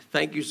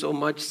Thank you so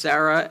much,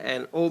 Sarah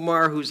and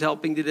Omar, who's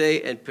helping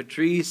today, and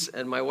Patrice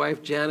and my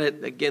wife,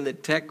 Janet. Again, the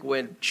tech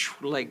went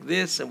like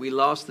this, and we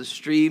lost the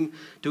stream.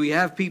 Do we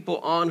have people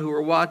on who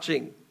are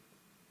watching?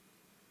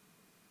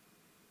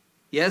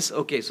 Yes?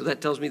 Okay, so that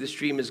tells me the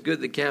stream is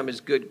good, the cam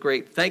is good.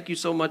 Great. Thank you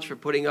so much for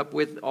putting up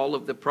with all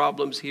of the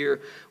problems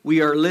here.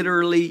 We are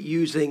literally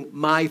using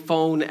my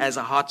phone as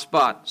a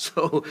hotspot.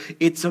 So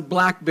it's a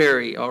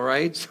BlackBerry, all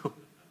right? So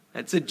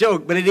that's a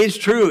joke, but it is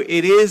true.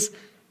 It is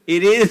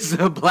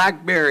a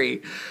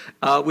BlackBerry.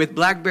 With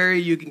BlackBerry,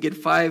 you can get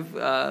five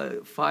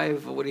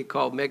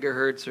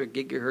megahertz or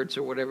gigahertz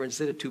or whatever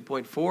instead of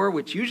 2.4,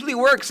 which usually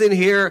works in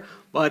here,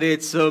 but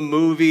it's a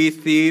movie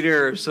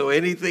theater, so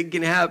anything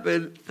can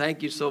happen.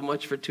 Thank you so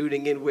much for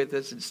tuning in with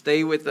us, and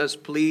stay with us,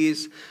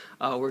 please.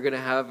 We're going to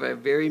have a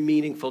very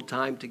meaningful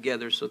time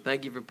together, so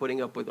thank you for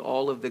putting up with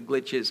all of the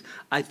glitches.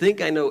 I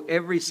think I know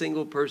every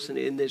single person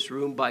in this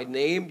room by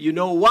name. You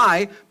know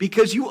why?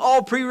 Because you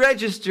all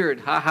pre-registered.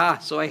 Ha.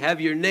 So I have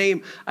your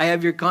name, I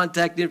have your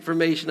contact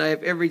information, I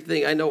have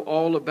everything. I know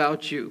all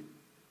about you.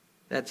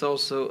 That's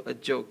also a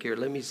joke here.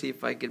 Let me see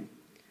if I can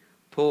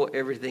pull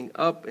everything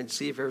up and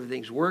see if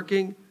everything's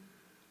working.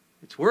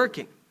 It's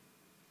working.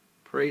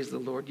 Praise the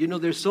Lord. You know,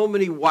 there's so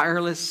many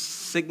wireless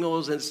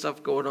signals and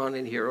stuff going on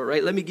in here, all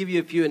right? Let me give you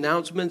a few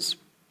announcements.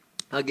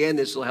 Again,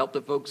 this will help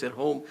the folks at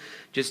home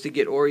just to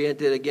get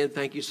oriented. Again,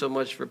 thank you so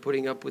much for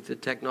putting up with the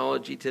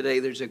technology today.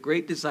 There's a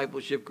great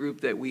discipleship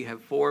group that we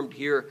have formed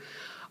here.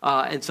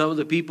 And some of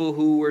the people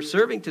who were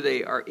serving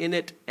today are in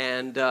it.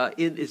 And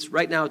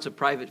right now it's a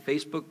private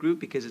Facebook group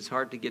because it's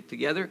hard to get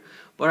together.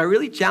 But I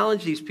really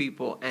challenge these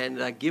people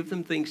and give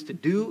them things to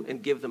do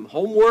and give them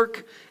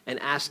homework and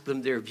ask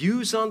them their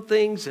views on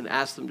things and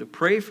ask them to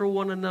pray for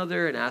one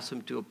another and ask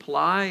them to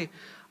apply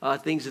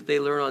things that they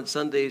learn on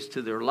Sundays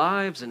to their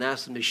lives and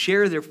ask them to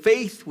share their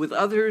faith with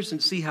others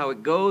and see how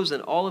it goes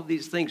and all of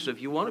these things. So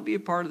if you want to be a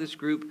part of this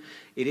group,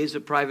 it is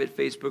a private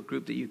Facebook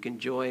group that you can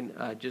join.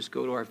 Just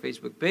go to our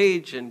Facebook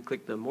page and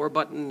click the More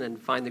button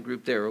and find the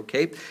group there,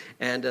 okay?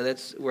 And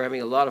we're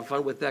having a lot of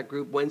fun with that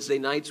group. Wednesday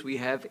nights we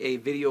have a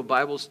video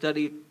Bible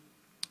study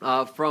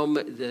from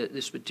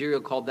this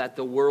material called That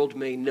the World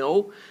May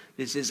Know.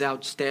 This is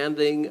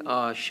outstanding,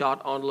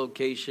 shot on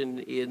location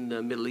in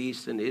the Middle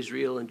East and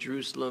Israel and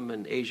Jerusalem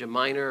and Asia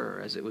Minor,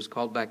 or as it was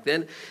called back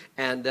then.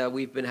 And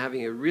we've been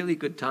having a really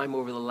good time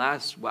over the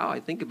last,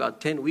 I think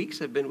about 10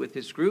 weeks I've been with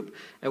this group.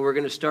 And we're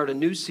going to start a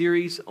new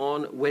series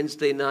on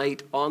Wednesday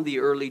night on the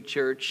early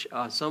church.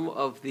 Some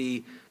of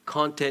the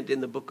content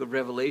in the book of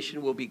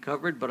Revelation will be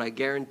covered, but I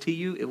guarantee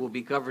you it will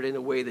be covered in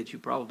a way that you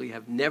probably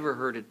have never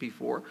heard it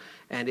before.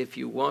 And if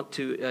you want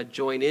to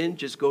join in,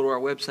 just go to our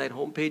website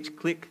homepage,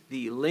 click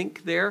the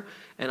link there,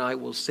 and I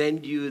will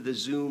send you the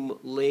Zoom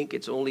link.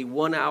 It's only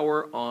 1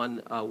 hour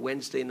on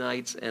Wednesday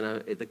nights,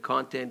 and the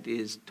content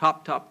is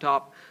top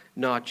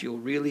notch. You'll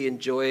really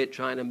enjoy it,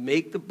 trying to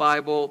make the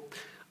Bible,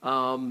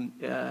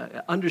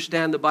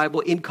 understand the Bible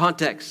in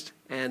context,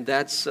 and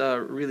that's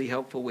really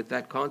helpful with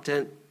that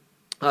content.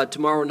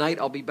 Tomorrow night,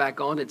 I'll be back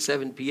on at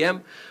 7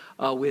 p.m.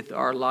 With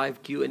our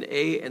live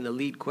Q&A, and the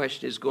lead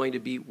question is going to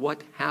be,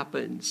 what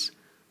happens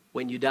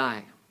when you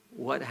die?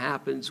 What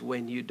happens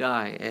when you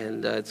die?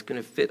 And it's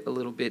going to fit a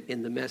little bit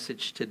in the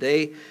message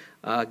today.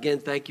 Again,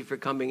 thank you for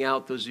coming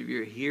out, those of you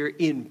who are here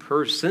in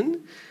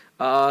person.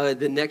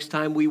 The next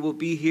time we will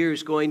be here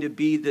is going to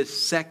be the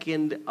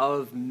 2nd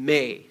of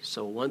May.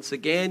 So once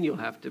again, you'll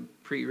have to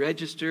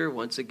pre-register.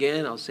 Once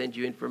again, I'll send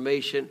you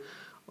information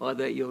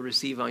that you'll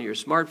receive on your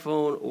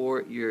smartphone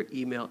or your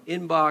email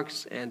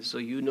inbox, and so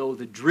you know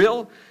the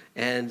drill.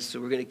 And so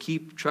we're going to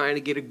keep trying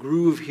to get a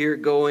groove here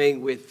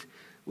going with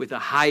a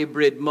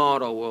hybrid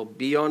model. We'll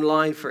be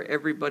online for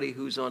everybody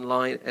who's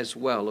online as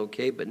well,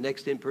 okay? But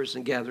next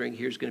in-person gathering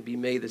here is going to be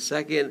May the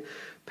 2nd.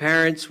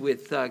 Parents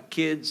with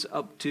kids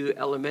up to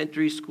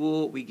elementary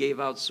school, we gave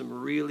out some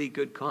really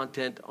good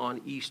content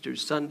on Easter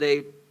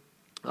Sunday.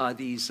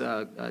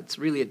 It's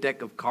really a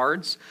deck of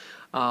cards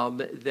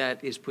that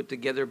is put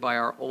together by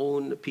our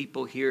own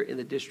people here in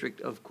the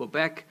District of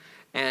Quebec.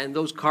 And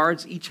those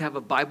cards each have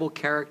a Bible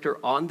character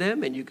on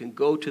them, and you can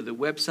go to the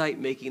website,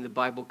 Making the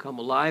Bible Come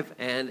Alive,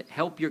 and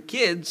help your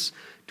kids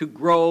to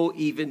grow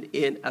even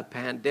in a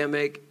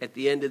pandemic. At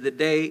the end of the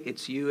day,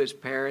 it's you as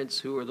parents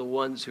who are the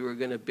ones who are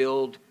going to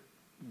build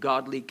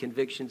godly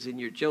convictions in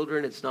your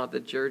children. It's not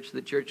the church.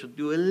 The church will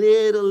do a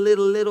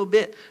little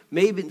bit.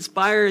 Maybe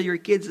inspire your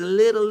kids a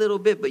little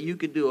bit, but you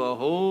could do a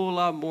whole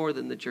lot more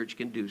than the church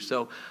can do.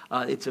 So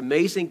it's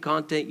amazing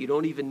content. You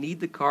don't even need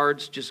the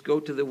cards. Just go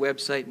to the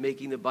website,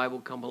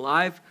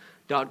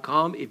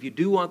 makingthebiblecomealive.com. If you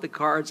do want the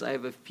cards, I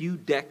have a few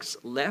decks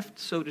left,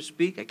 so to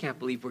speak. I can't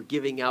believe we're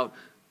giving out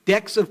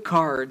decks of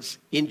cards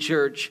in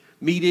church,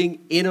 meeting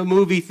in a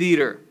movie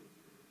theater.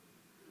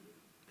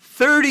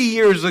 30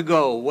 years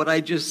ago, what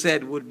I just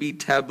said would be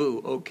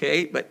taboo,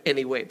 okay? But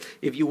anyway,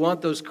 if you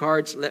want those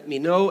cards, let me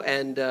know.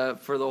 And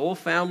for the whole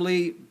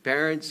family,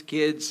 parents,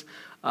 kids,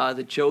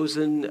 The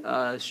Chosen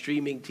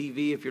streaming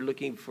TV, if you're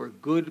looking for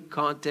good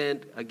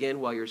content, again,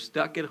 while you're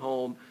stuck at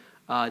home,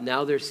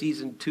 Now they're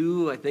season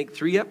 2, I think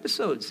 3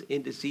 episodes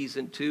into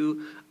season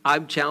 2.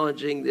 I'm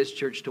challenging this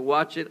church to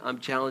watch it. I'm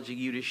challenging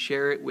you to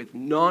share it with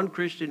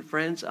non-Christian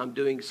friends. I'm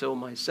doing so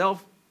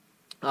myself,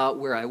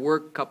 where I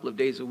work a couple of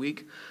days a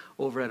week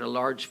over at a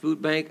large food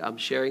bank. I'm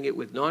sharing it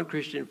with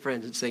non-Christian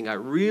friends and saying, I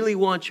really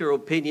want your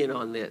opinion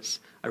on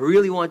this. I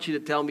really want you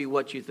to tell me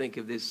what you think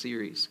of this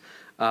series,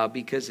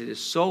 because it is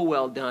so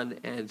well done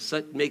and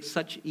makes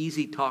such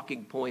easy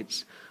talking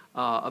points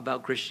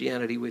about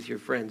Christianity with your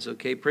friends.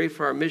 Okay, pray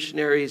for our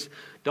missionaries,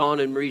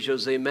 Don and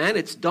Marie-José Mann.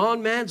 It's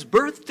Don Mann's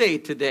birthday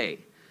today.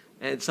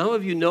 And some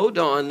of you know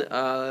Don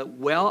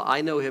well. I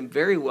know him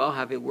very well,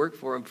 having worked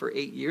for him for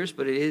 8 years,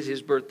 but it is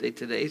his birthday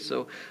today.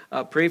 So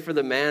pray for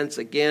the Manns.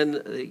 Again,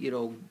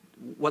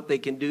 what they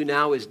can do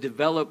now is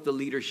develop the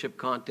leadership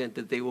content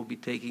that they will be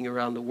taking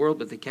around the world,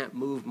 but they can't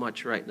move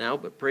much right now.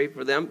 But pray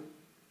for them.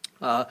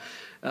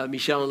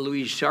 Michel and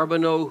Louise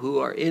Charbonneau, who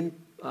are in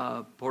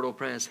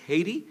Port-au-Prince,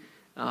 Haiti.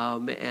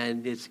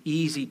 And it's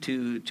easy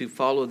to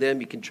follow them.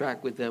 You can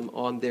track with them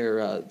on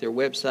their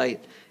website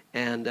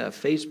and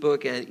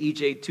Facebook, and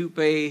EJ Tupe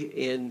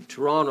in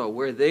Toronto,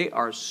 where they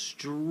are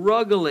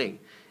struggling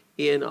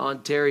in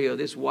Ontario.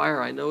 This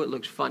wire, I know it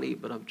looks funny,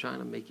 but I'm trying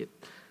to make it.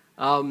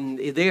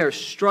 They are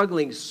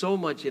struggling so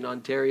much in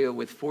Ontario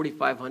with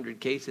 4,500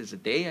 cases a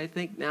day, I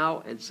think,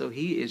 now. And so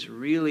he is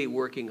really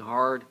working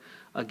hard,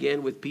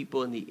 again, with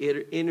people in the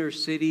inner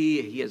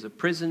city. He has a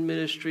prison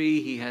ministry.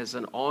 He has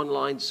an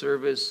online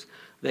service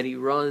that he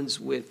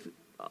runs with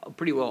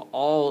pretty well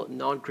all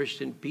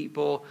non-Christian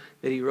people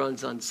that he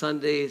runs on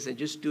Sundays, and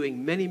just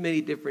doing many, many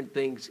different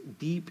things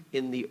deep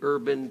in the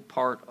urban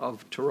part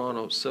of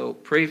Toronto. So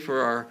pray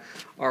for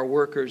our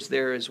workers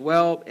there as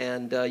well.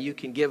 And you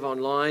can give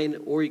online,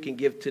 or you can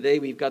give today.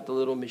 We've got the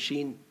little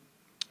machine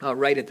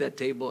right at that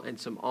table and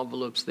some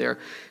envelopes there.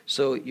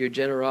 So your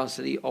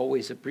generosity,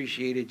 always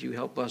appreciated. You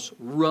help us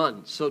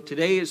run. So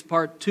today is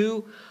part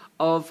 2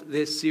 of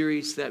this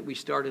series that we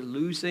started,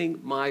 Losing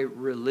My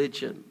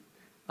Religion.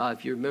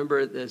 If you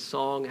remember the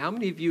song, how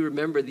many of you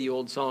remember the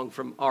old song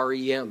from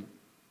REM?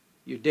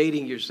 You're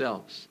dating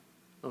yourselves.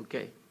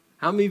 Okay.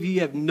 How many of you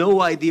have no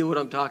idea what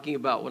I'm talking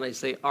about when I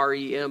say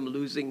REM,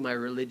 Losing My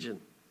Religion?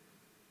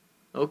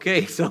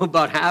 Okay, so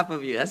about half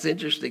of you. That's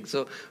interesting.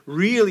 So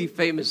really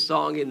famous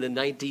song in the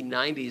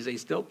 1990s. They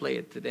still play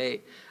it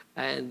today.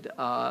 And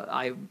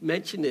I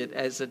mention it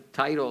as a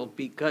title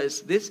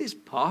because this is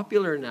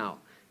popular now.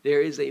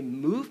 There is a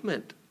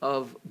movement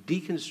of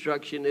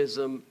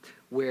deconstructionism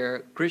where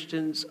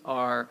Christians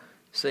are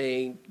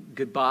saying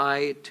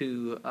goodbye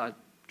to a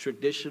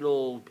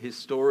traditional,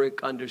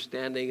 historic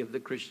understanding of the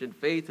Christian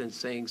faith and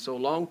saying so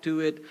long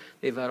to it.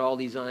 They've had all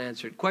these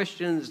unanswered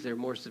questions. They're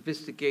more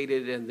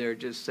sophisticated, and they're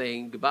just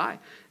saying goodbye.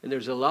 And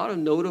there's a lot of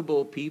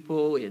notable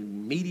people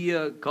in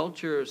media,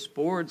 culture,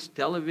 sports,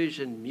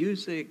 television,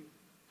 music,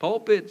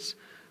 pulpits,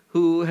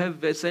 who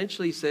have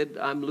essentially said,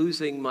 I'm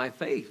losing my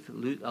faith,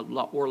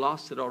 or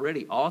lost it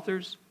already.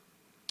 Authors.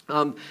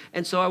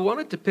 And so I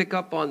wanted to pick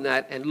up on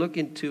that and look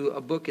into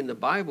a book in the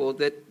Bible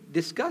that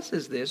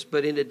discusses this,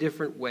 but in a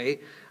different way.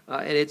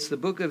 And it's the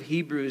book of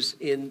Hebrews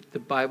in the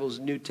Bible's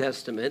New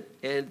Testament.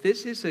 And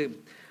this is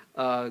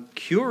a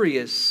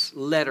curious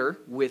letter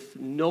with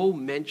no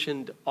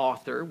mentioned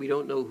author. We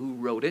don't know who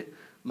wrote it.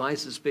 My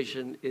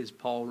suspicion is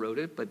Paul wrote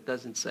it, but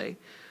doesn't say.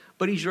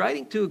 But he's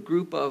writing to a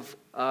group of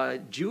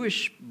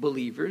Jewish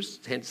believers,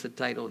 hence the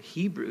title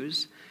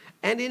Hebrews.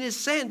 And in a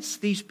sense,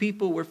 these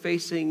people were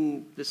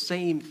facing the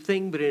same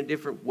thing, but in a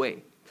different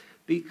way.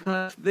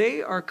 Because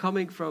they are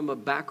coming from a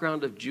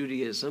background of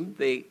Judaism.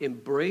 They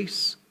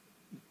embrace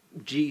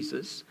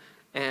Jesus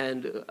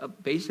and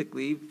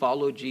basically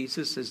follow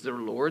Jesus as their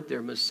Lord,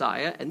 their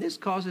Messiah. And this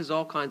causes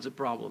all kinds of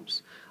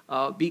problems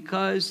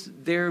because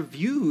they're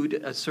viewed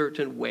a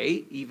certain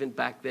way. Even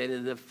back then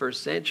in the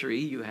first century,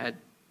 you had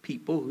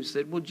people who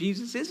said, well,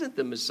 Jesus isn't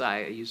the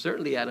Messiah. You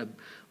certainly had a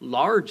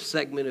large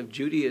segment of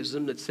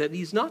Judaism that said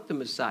he's not the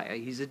Messiah.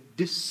 He's a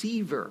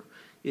deceiver,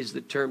 is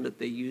the term that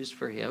they used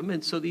for him.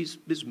 And so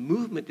this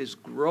movement is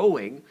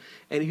growing.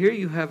 And here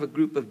you have a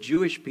group of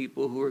Jewish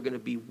people who are going to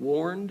be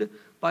warned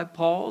by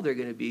Paul. They're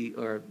going to be,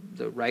 or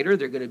the writer,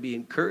 they're going to be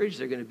encouraged.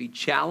 They're going to be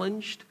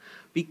challenged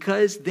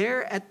because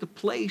they're at the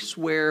place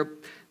where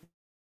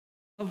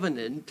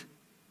covenant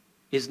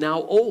is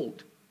now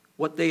old.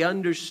 What they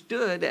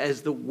understood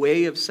as the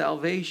way of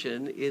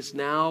salvation is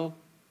now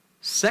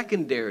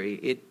secondary.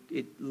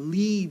 It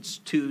leads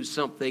to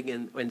something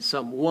and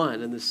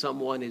someone, and the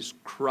someone is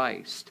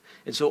Christ.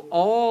 And so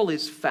all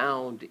is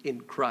found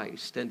in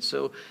Christ. And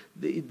so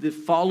the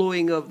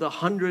following of the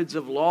hundreds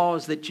of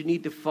laws that you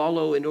need to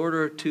follow in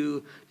order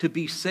to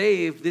be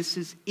saved, this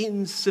is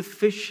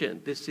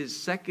insufficient. This is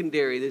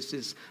secondary. This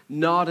is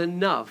not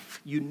enough.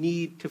 You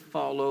need to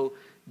follow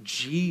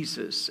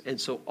Jesus. And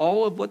so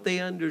all of what they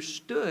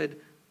understood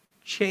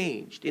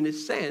changed. In a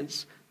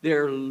sense,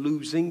 they're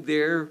losing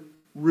their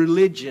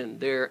religion,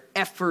 their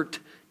effort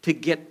to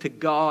get to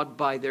God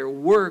by their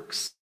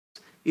works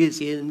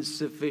is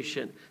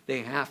insufficient.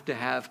 They have to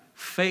have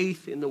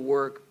faith in the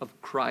work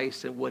of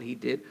Christ and what he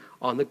did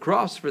on the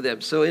cross for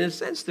them. So in a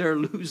sense, they're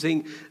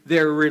losing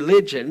their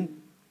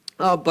religion.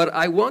 But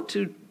I want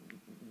to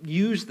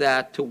use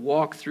that to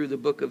walk through the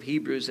book of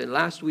Hebrews. And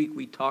last week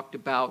we talked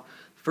about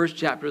the first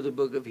chapter of the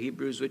book of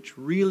Hebrews, which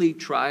really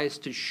tries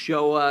to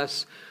show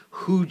us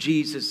who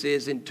Jesus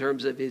is in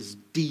terms of his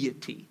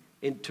deity,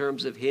 in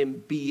terms of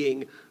him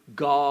being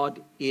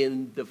God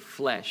in the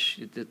flesh.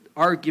 The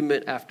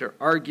argument after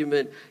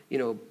argument,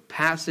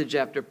 passage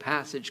after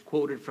passage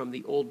quoted from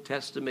the Old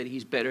Testament.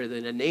 He's better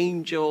than an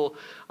angel.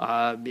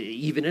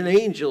 Even an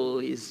angel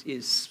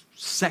is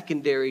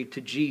secondary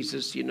to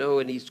Jesus,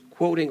 and he's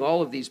quoting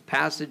all of these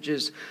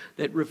passages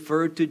that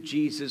refer to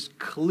Jesus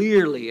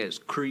clearly as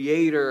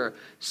creator,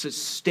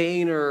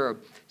 sustainer,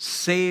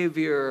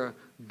 savior,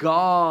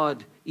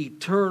 God,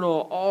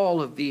 eternal,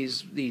 all of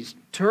these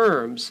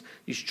terms.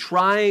 He's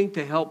trying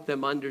to help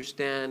them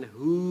understand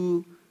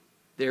who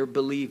their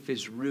belief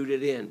is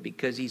rooted in,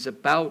 because he's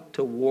about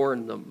to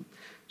warn them.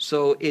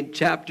 So in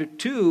chapter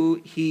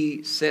 2,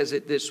 he says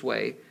it this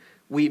way: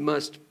 we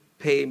must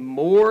pay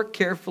more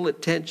careful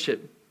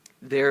attention,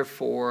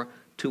 therefore,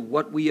 to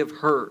what we have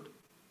heard.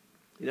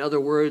 In other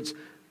words,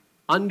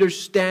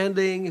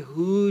 understanding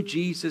who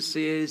Jesus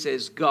is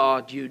as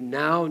God, you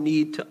now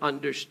need to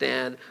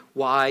understand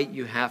why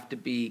you have to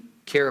be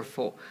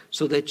careful,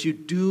 so that you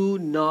do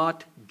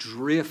not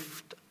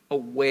drift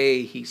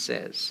away, he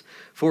says.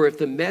 For if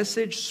the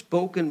message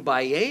spoken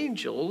by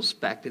angels,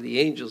 back to the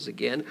angels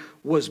again,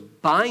 was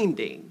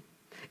binding,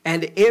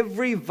 and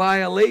every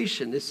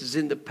violation, this is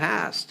in the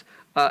past,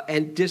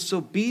 and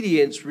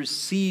disobedience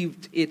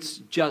received its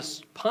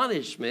just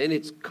punishment,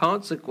 its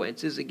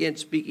consequences, again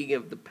speaking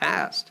of the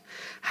past,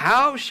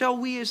 how shall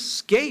we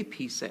escape,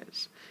 he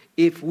says,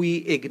 if we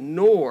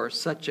ignore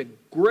such a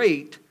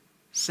great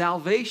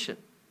salvation?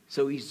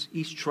 So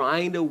he's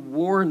trying to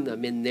warn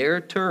them in their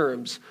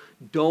terms,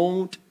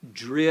 don't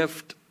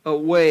drift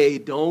away,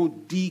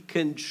 don't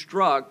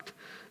deconstruct,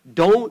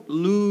 don't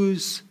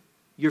lose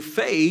your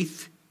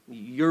faith.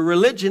 Your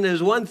religion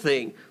is one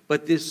thing,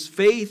 but this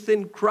faith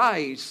in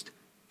Christ,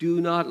 do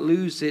not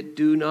lose it,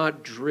 do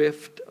not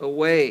drift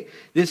away.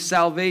 This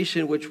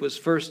salvation, which was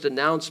first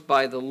announced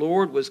by the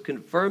Lord, was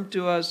confirmed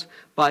to us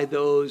by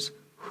those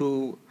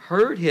who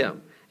heard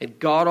him. And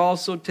God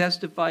also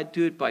testified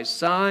to it by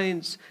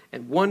signs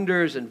and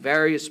wonders and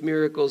various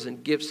miracles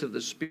and gifts of the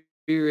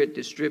Spirit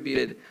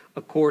distributed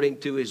according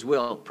to his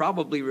will,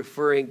 probably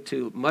referring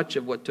to much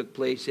of what took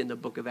place in the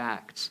book of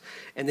Acts.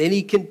 And then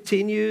he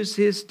continues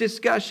his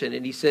discussion,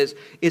 and he says,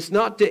 it's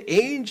not to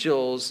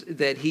angels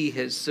that he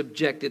has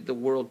subjected the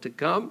world to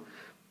come,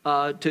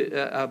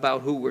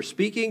 about who we're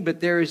speaking, but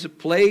there is a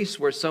place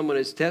where someone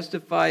has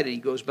testified, and he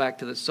goes back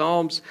to the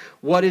Psalms.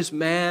 What is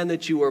man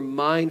that you are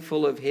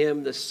mindful of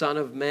him, the Son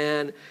of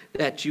Man,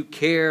 that you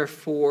care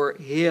for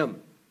him?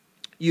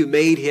 You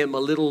made him a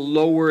little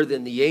lower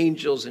than the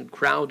angels and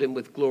crowned him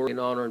with glory and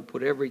honor and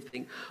put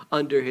everything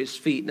under his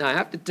feet. Now, I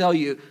have to tell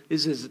you,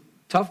 this is a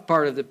tough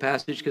part of the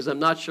passage because I'm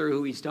not sure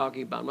who he's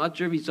talking about. I'm not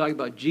sure if he's talking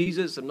about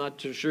Jesus. I'm not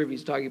too sure if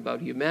he's talking about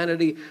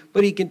humanity.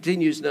 But he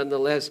continues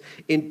nonetheless.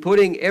 In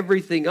putting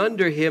everything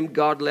under him,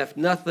 God left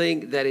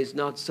nothing that is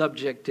not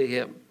subject to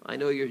him. I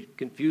know you're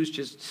confused.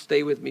 Just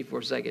stay with me for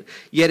a second.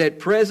 Yet at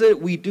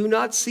present, we do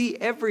not see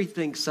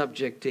everything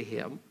subject to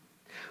him.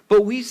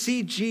 But we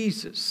see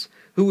Jesus,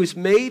 who was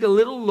made a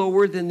little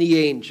lower than the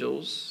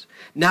angels,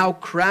 now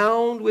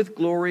crowned with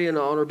glory and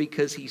honor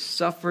because he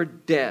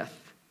suffered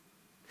death,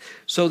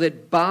 so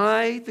that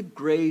by the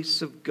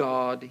grace of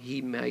God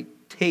he might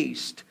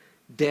taste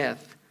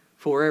death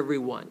for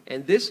everyone.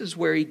 And this is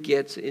where he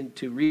gets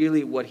into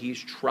really what he's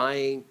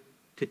trying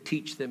to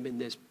teach them in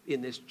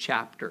this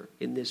chapter,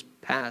 in this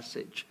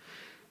passage.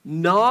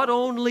 Not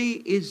only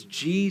is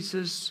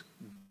Jesus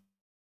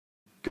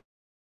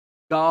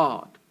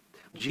God,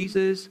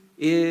 Jesus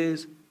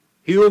is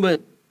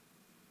human.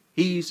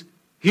 He's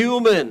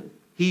human.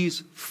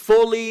 He's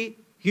fully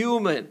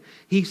human.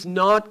 He's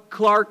not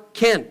Clark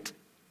Kent.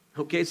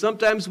 Okay,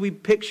 sometimes we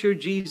picture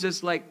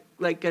Jesus like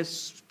a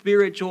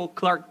spiritual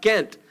Clark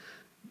Kent.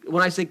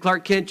 When I say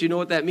Clark Kent, you know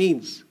what that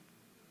means.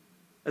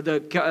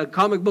 The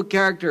comic book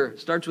character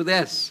starts with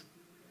S.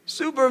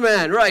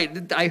 Superman,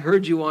 right. I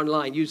heard you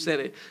online. You said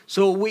it.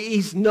 So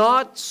he's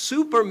not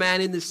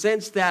Superman in the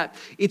sense that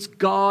it's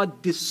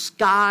God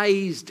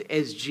disguised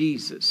as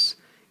Jesus.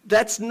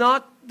 That's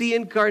not the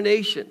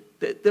incarnation.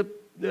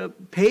 The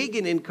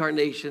pagan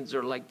incarnations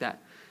are like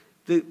that.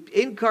 The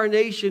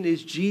incarnation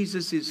is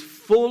Jesus is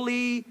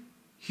fully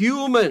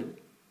human.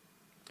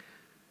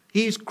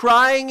 He's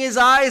crying his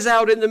eyes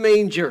out in the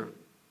manger.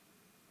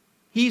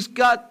 He's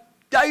got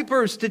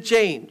diapers to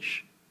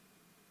change.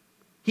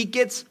 He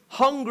gets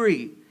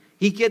hungry.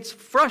 He gets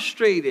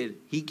frustrated.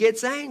 He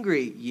gets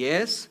angry.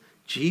 Yes,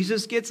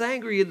 Jesus gets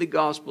angry in the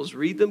Gospels.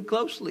 Read them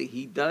closely.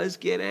 He does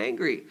get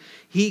angry.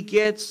 He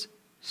gets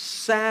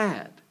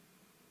sad.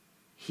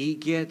 He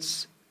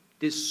gets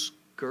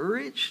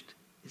discouraged.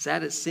 Is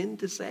that a sin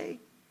to say?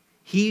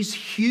 He's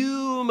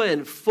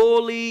human,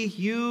 fully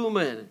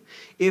human.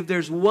 If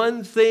there's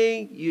one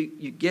thing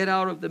you get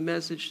out of the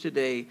message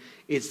today,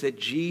 it's that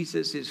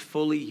Jesus is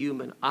fully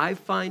human. I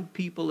find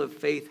people of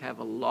faith have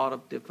a lot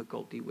of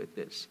difficulty with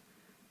this.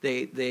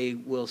 They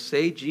will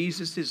say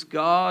Jesus is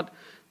God.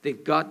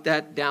 They've got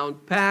that down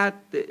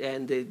pat,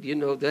 and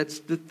that's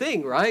the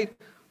thing, right?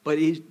 But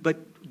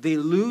we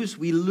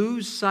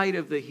lose sight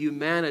of the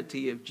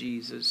humanity of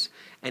Jesus,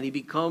 and he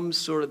becomes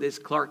sort of this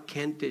Clark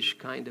Kentish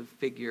kind of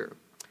figure,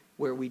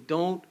 where we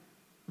don't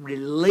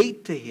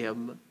relate to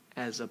him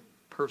as a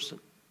person.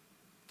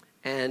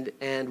 And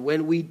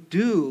when we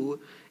do,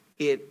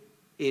 it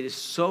is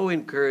so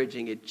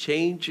encouraging. It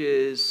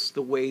changes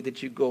the way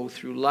that you go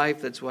through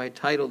life. That's why I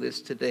title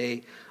this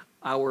today,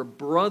 Our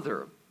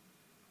Brother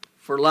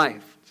for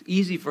Life. It's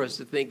easy for us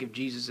to think of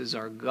Jesus as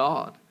our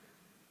God.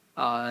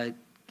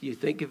 You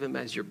think of him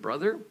as your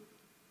brother?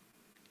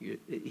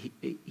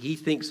 He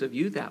thinks of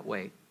you that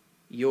way.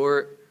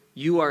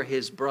 You are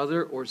his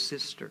brother or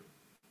sister.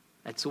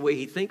 That's the way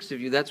he thinks of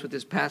you. That's what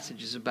this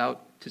passage is about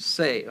to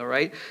say, all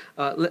right?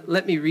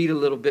 Let me read a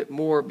little bit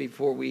more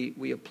before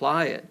we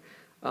apply it.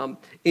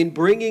 In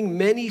bringing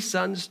many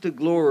sons to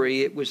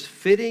glory, it was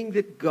fitting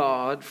that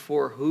God,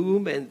 for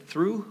whom and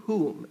through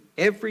whom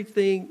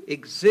everything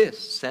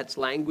exists, that's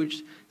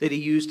language that he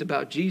used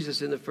about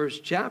Jesus in the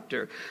first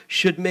chapter,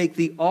 should make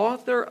the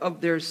author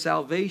of their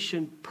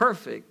salvation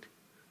perfect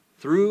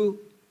through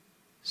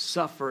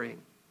suffering.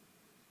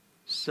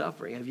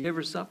 Suffering. Have you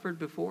ever suffered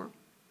before?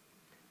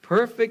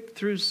 Perfect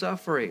through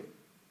suffering.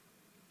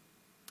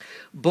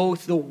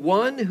 Both the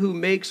one who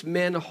makes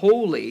men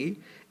holy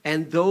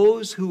and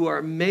those who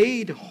are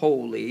made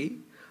holy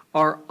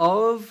are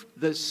of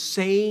the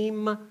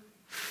same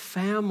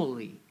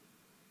family.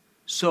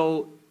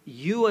 So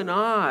you and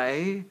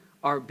I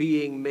are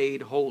being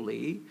made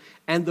holy,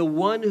 and the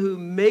one who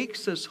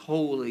makes us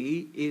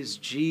holy is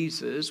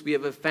Jesus. We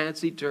have a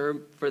fancy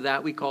term for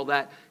that. We call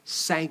that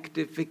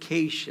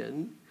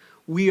sanctification.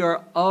 We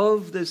are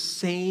of the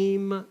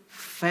same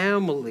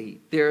family.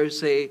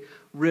 There's a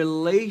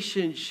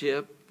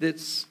relationship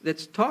that's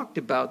talked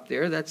about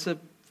there. That's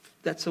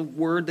a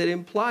word that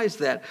implies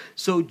that.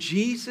 So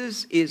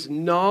Jesus is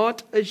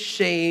not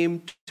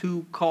ashamed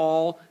to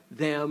call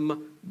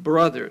them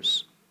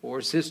brothers or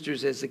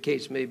sisters, as the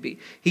case may be.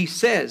 He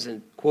says,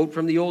 and quote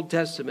from the Old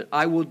Testament,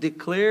 I will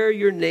declare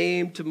your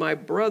name to my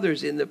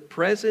brothers in the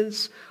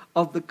presence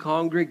of the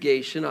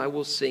congregation. I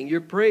will sing your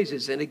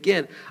praises. And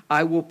again,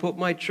 I will put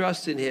my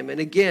trust in him.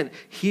 And again,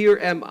 here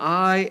am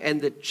I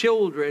and the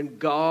children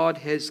God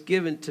has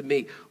given to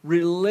me.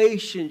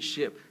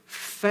 Relationship,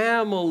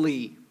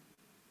 family.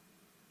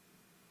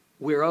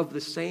 We're of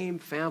the same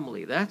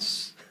family.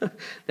 That's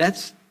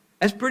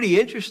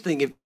pretty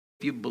interesting if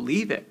you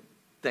believe it,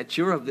 that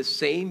you're of the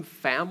same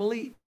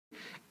family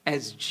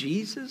as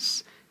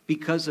Jesus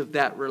because of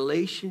that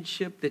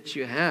relationship that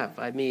you have.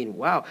 I mean,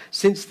 wow.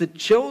 Since the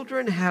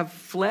children have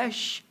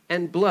flesh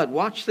and blood,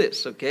 watch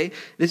this, okay?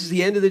 This is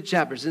the end of the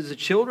chapter. Since the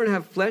children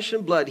have flesh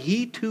and blood,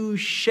 he too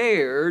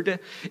shared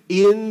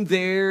in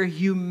their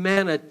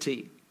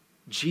humanity.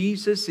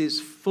 Jesus is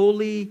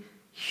fully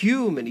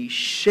human. He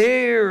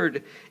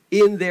shared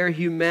in their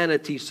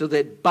humanity so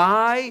that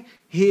by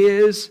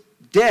his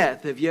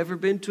death, have you ever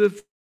been to a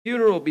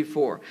funeral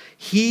before?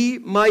 He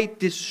might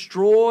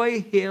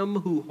destroy him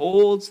who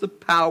holds the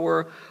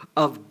power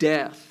of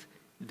death.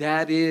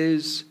 That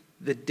is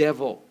the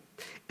devil.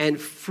 And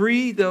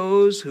free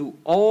those who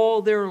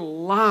all their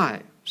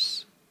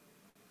lives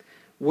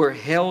were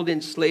held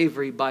in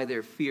slavery by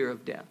their fear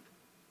of death.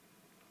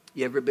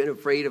 You ever been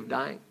afraid of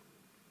dying?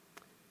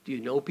 Do you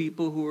know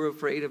people who are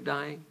afraid of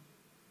dying?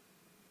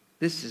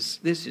 This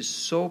is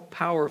so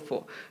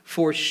powerful.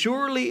 For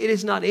surely it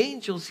is not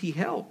angels he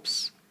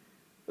helps,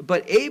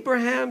 but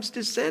Abraham's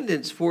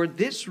descendants. For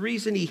this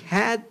reason he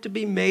had to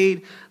be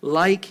made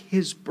like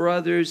his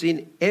brothers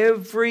in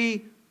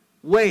every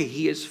way.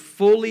 He is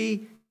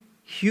fully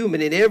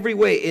human in every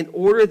way, in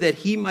order that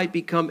he might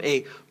become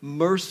a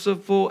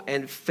merciful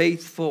and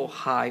faithful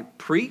high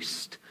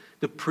priest.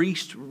 The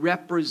priest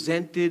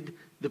represented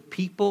the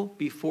people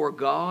before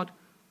God,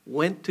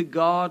 went to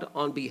God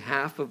on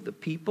behalf of the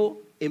people.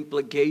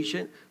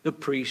 Implication, the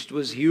priest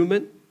was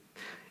human.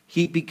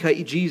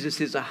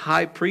 Jesus is a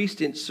high priest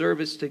in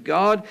service to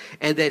God,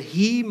 and that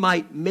he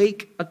might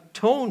make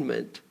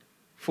atonement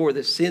for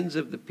the sins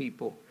of the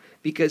people,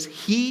 because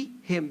he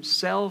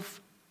himself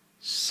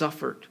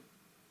suffered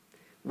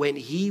when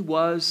he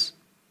was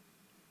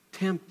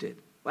tempted.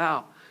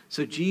 Wow.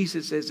 So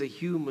Jesus as a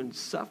human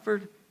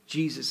suffered.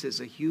 Jesus as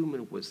a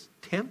human was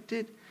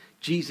tempted.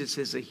 Jesus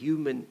as a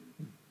human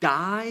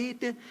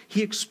died.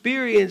 He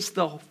experienced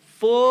the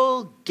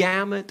full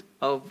gamut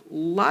of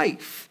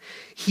life.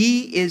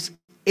 He is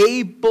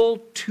able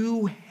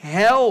to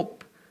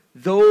help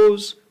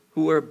those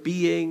who are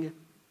being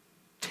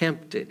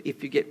tempted.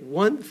 If you get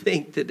one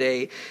thing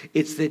today,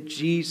 it's that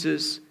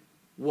Jesus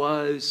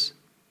was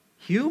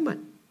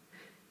human.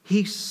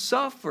 He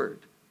suffered.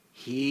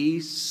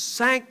 He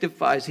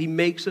sanctifies. He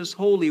makes us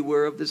holy.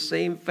 We're of the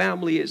same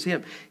family as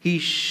him. He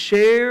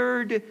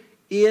shared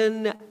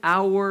in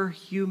our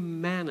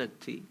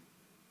humanity,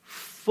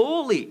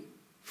 fully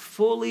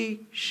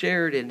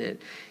shared in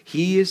it.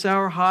 He is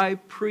our high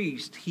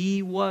priest.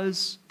 He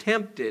was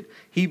tempted.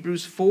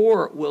 Hebrews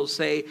 4 will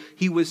say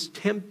he was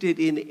tempted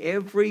in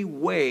every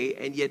way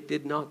and yet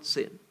did not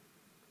sin.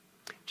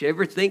 Did you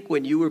ever think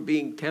when you were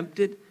being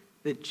tempted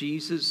that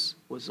Jesus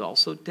was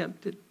also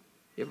tempted?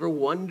 You ever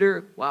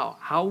wonder, wow,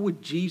 how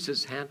would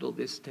Jesus handle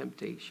this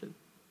temptation?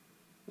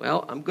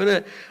 Well, I'm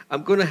gonna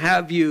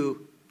have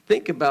you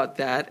think about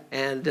that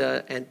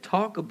and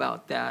talk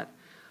about that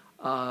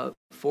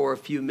for a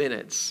few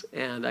minutes.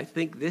 And I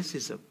think this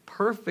is a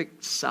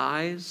perfect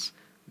size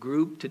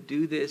group to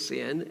do this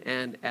in.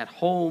 And at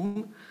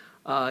home,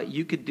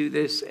 you could do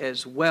this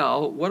as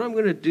well. What I'm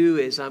going to do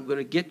is I'm going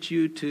to get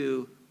you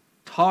to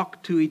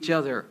talk to each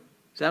other.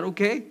 Is that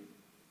okay?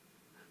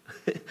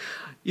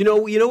 You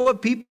know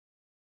what people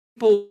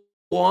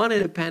want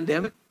in a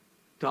pandemic?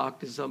 Talk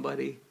to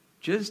somebody.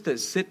 Just to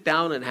sit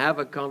down and have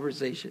a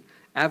conversation.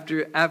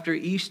 After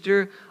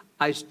Easter,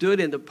 I stood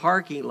in the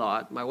parking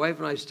lot. My wife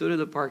and I stood in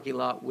the parking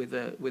lot with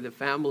a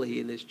family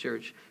in this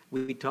church.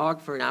 We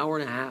talked for an hour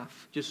and a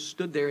half. Just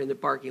stood there in the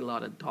parking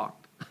lot and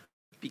talked.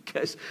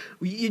 Because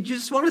you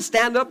just want to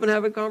stand up and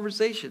have a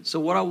conversation. So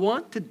what I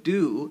want to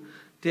do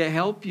to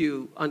help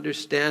you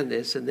understand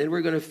this, and then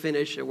we're going to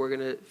finish, and we're going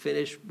to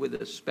finish with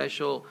a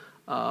special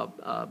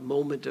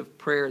moment of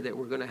prayer that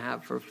we're going to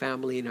have for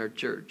family in our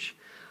church.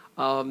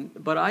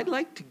 But I'd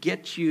like to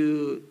get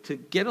you to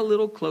get a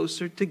little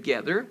closer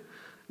together.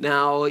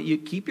 Now, you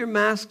keep your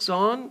masks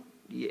on.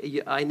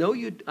 I know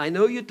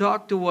you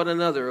talk to one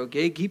another,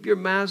 okay? Keep your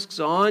masks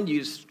on.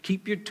 You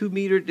keep your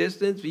 2-meter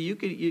distance. You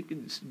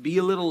can be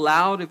a little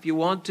loud if you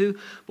want to.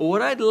 But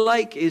what I'd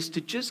like is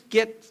to just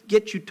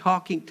get you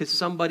talking to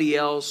somebody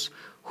else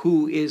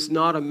who is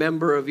not a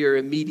member of your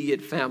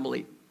immediate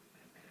family.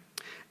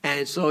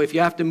 And so if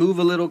you have to move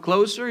a little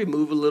closer, you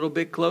move a little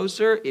bit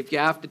closer. If you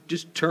have to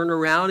just turn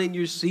around in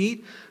your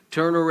seat,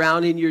 turn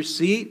around in your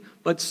seat.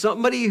 But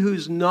somebody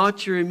who's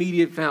not your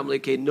immediate family,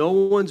 okay? No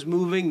one's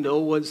moving, no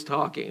one's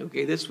talking,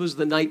 okay? This was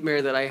the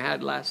nightmare that I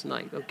had last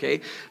night,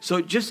 okay?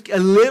 So just a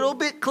little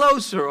bit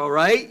closer, all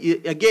right?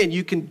 Again,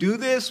 you can do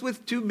this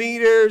with 2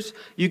 meters.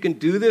 You can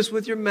do this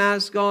with your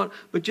mask on,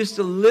 but just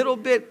a little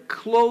bit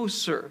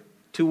closer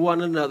to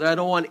one another. I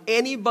don't want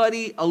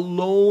anybody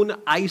alone,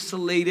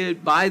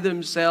 isolated by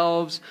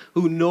themselves,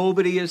 who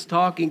nobody is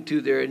talking to.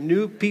 There are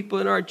new people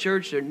in our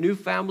church. There are new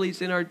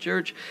families in our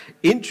church.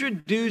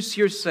 Introduce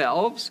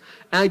yourselves.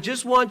 And I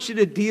just want you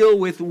to deal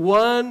with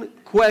one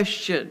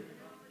question,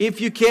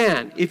 if you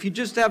can. If you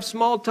just have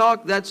small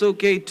talk, that's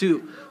okay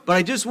too. But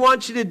I just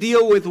want you to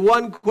deal with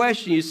one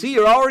question. You see,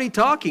 you're already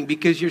talking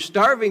because you're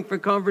starving for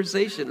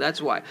conversation.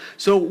 That's why.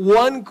 So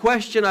one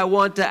question I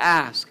want to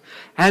ask.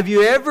 Have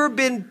you ever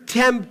been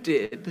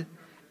tempted,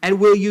 and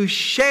will you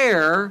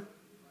share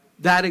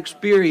that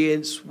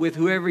experience with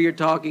whoever you're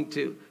talking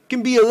to? It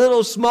can be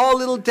a small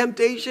little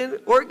temptation,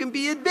 or it can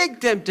be a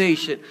big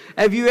temptation.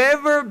 Have you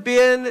ever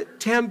been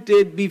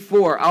tempted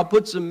before? I'll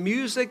put some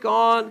music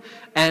on,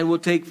 and we'll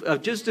take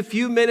just a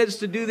few minutes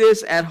to do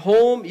this. At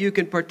home, you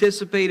can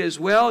participate as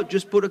well.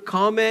 Just put a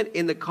comment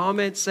in the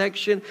comment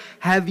section.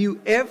 Have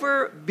you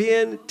ever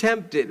been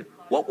tempted?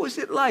 What was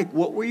it like?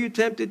 What were you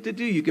tempted to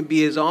do? You can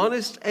be as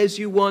honest as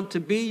you want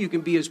to be. You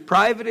can be as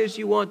private as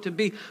you want to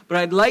be. But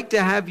I'd like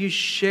to have you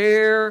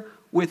share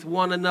with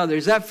one another.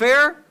 Is that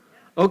fair?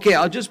 Okay,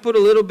 I'll just put a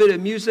little bit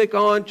of music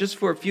on just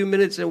for a few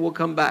minutes and we'll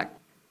come back.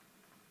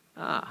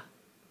 I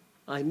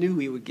knew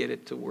we would get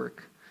it to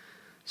work.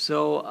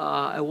 So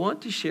I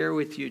want to share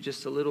with you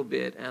just a little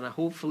bit. And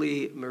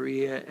hopefully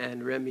Maria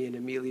and Remy and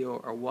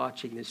Emilio are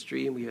watching the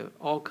stream. We have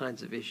all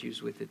kinds of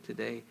issues with it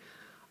today.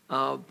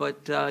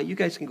 But you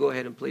guys can go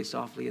ahead and play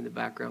softly in the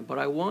background. But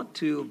I want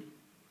to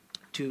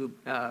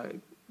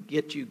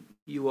get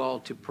you all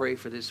to pray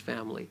for this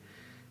family.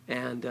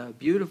 And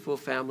beautiful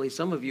family.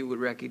 Some of you would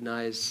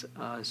recognize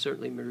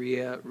certainly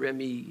Maria.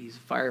 Remy, he's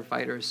a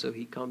firefighter, so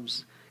he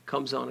comes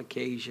on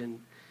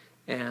occasion.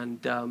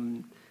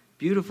 And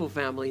beautiful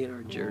family in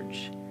our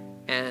church.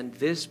 And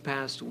this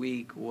past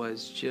week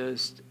was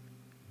just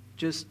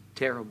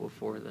terrible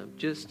for them.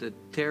 Just a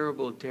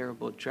terrible,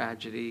 terrible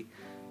tragedy.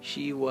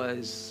 She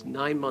was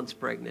 9 months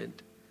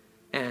pregnant,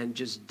 and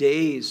just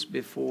days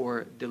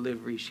before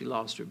delivery, she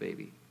lost her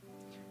baby.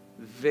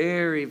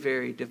 Very,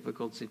 very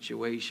difficult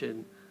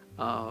situation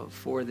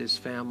for this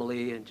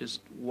family, and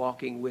just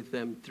walking with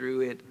them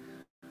through it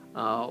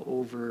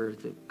over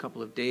the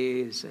couple of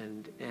days.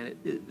 And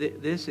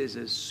this is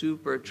a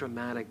super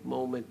traumatic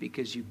moment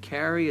because you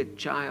carry a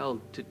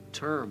child to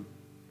term,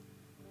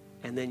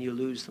 and then you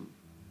lose them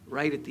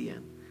right at the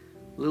end.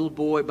 Little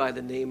boy by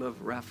the name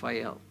of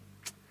Raphael.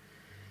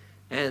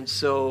 And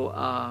so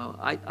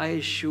I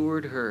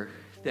assured her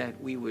that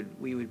we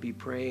would be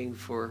praying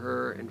for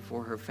her and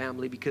for her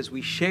family because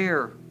we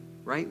share,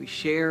 right? We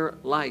share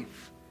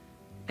life.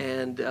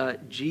 And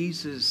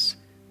Jesus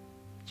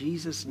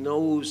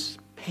knows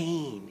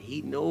pain.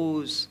 He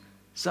knows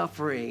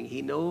suffering.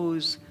 He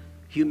knows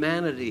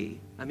humanity.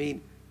 I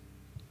mean,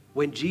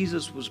 When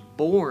Jesus was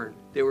born,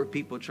 there were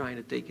people trying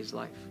to take his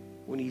life.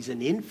 When he's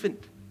an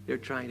infant, they're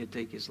trying to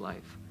take his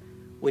life.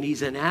 When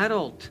he's an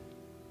adult,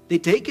 they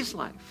take his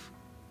life.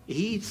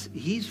 He's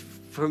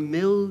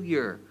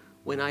familiar.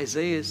 When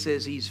Isaiah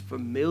says he's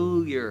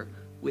familiar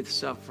with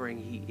suffering,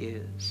 he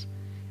is.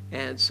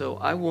 And so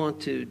I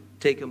want to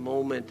take a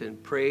moment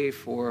and pray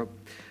for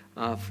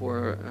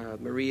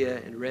Maria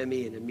and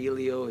Remy and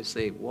Emilio as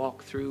they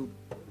walk through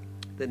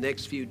the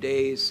next few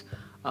days.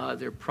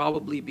 There'll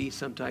probably be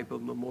some type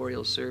of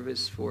memorial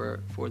service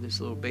for this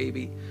little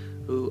baby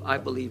who I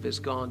believe has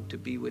gone to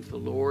be with the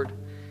Lord.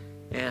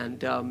 And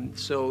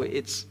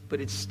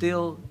but it's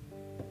still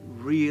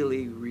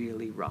really,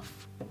 really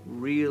rough,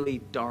 really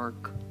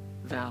dark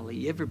valley.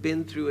 You ever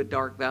been through a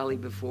dark valley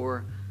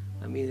before?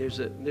 I mean, there's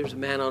a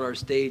man on our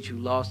stage who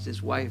lost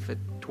his wife at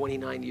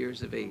 29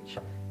 years of age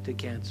to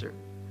cancer.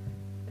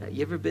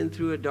 You ever been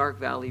through a dark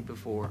valley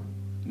before?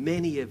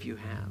 Many of you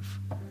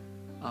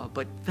have.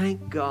 But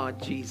thank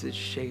God Jesus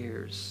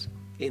shares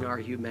in our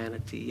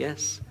humanity.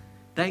 Yes,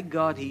 thank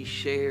God he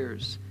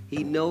shares.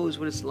 He knows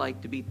what it's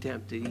like to be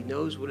tempted. He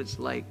knows what it's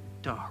like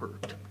to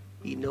hurt.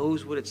 He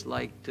knows what it's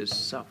like to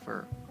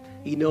suffer.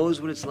 He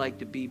knows what it's like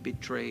to be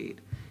betrayed.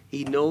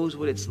 He knows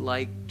what it's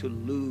like to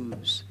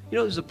lose. You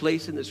know, there's a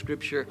place in the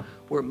scripture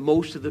where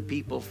most of the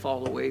people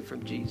fall away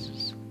from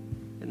Jesus.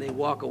 And they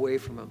walk away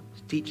from him.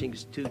 His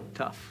teaching's too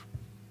tough.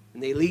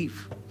 And they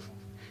leave.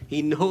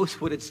 He knows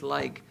what it's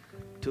like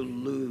to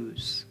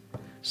lose.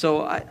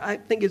 So I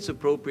think it's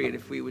appropriate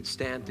if we would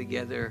stand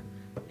together.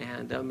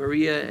 And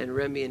Maria and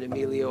Remy and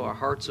Emilio, our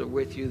hearts are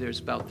with you. There's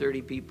about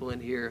 30 people in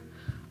here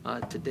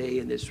today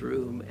in this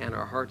room. And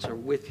our hearts are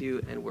with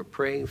you. And we're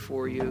praying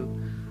for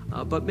you.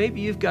 But maybe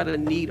you've got a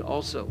need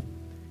also.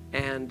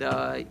 And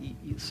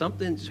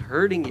something's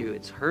hurting you.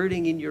 It's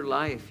hurting in your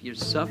life. You're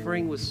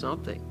suffering with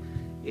something.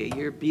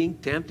 You're being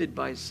tempted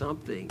by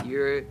something.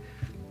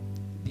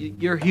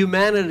 Your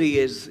humanity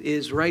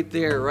is right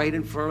there, right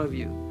in front of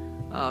you.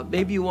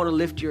 Maybe you want to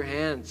lift your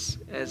hands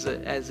as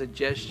a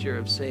gesture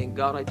of saying,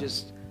 God, I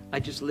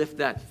just lift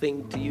that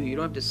thing to you. You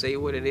don't have to say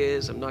what it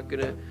is. I'm not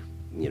going to,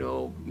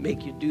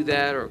 make you do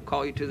that or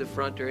call you to the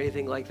front or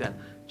anything like that.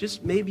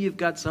 Just maybe you've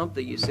got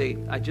something. You say,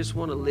 I just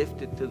want to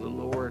lift it to the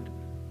Lord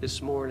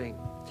this morning.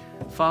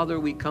 Father,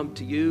 we come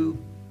to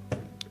you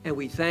and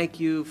we thank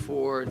you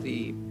for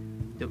the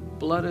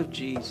blood of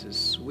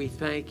Jesus. We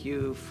thank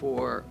you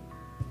for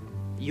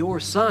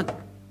your Son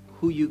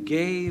who you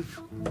gave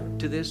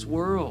to this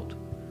world,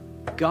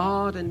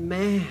 God and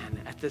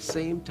man at the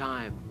same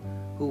time,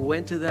 who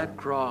went to that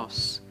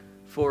cross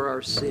for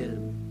our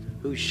sin,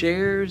 who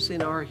shares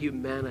in our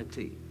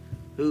humanity,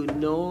 who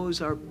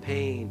knows our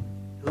pain,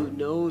 who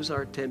knows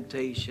our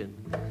temptation.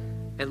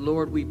 And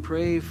Lord, we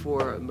pray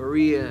for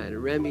Maria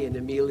and Remy and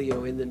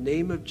Emilio. In the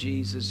name of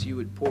Jesus, you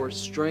would pour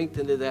strength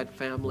into that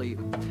family.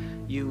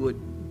 You would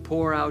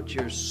pour out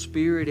your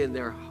spirit in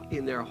their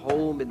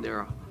home, in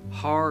their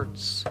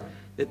hearts,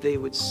 that they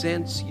would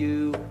sense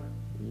you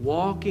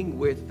walking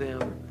with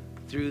them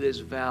through this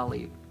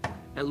valley.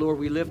 And Lord,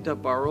 we lift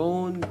up our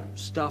own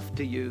stuff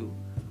to you.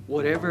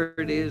 Whatever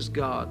it is,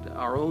 God,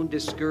 our own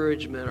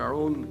discouragement, our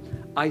own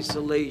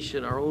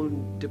isolation, our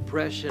own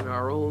depression,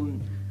 our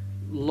own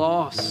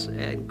loss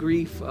and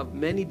grief of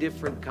many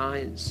different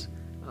kinds.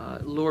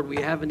 Lord,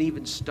 we haven't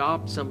even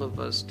stopped, some of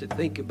us, to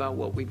think about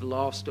what we've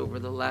lost over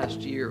the last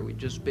year. We've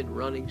just been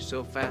running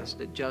so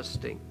fast,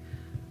 adjusting.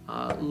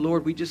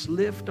 Lord, we just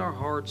lift our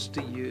hearts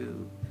to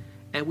you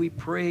and we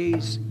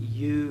praise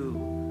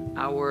you,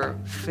 our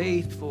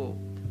faithful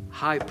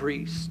high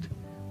priest.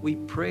 We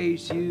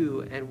praise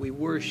you and we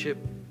worship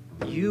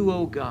you,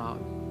 O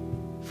God,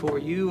 for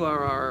you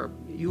are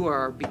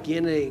our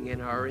beginning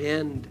and our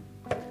end.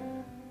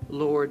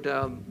 Lord,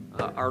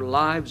 our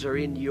lives are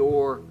in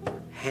your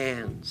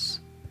hands.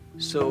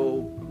 So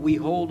we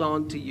hold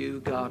on to you,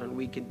 God, and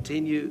we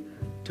continue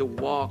to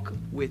walk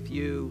with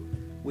you.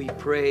 We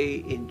pray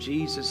in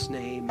Jesus'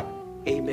 name, amen.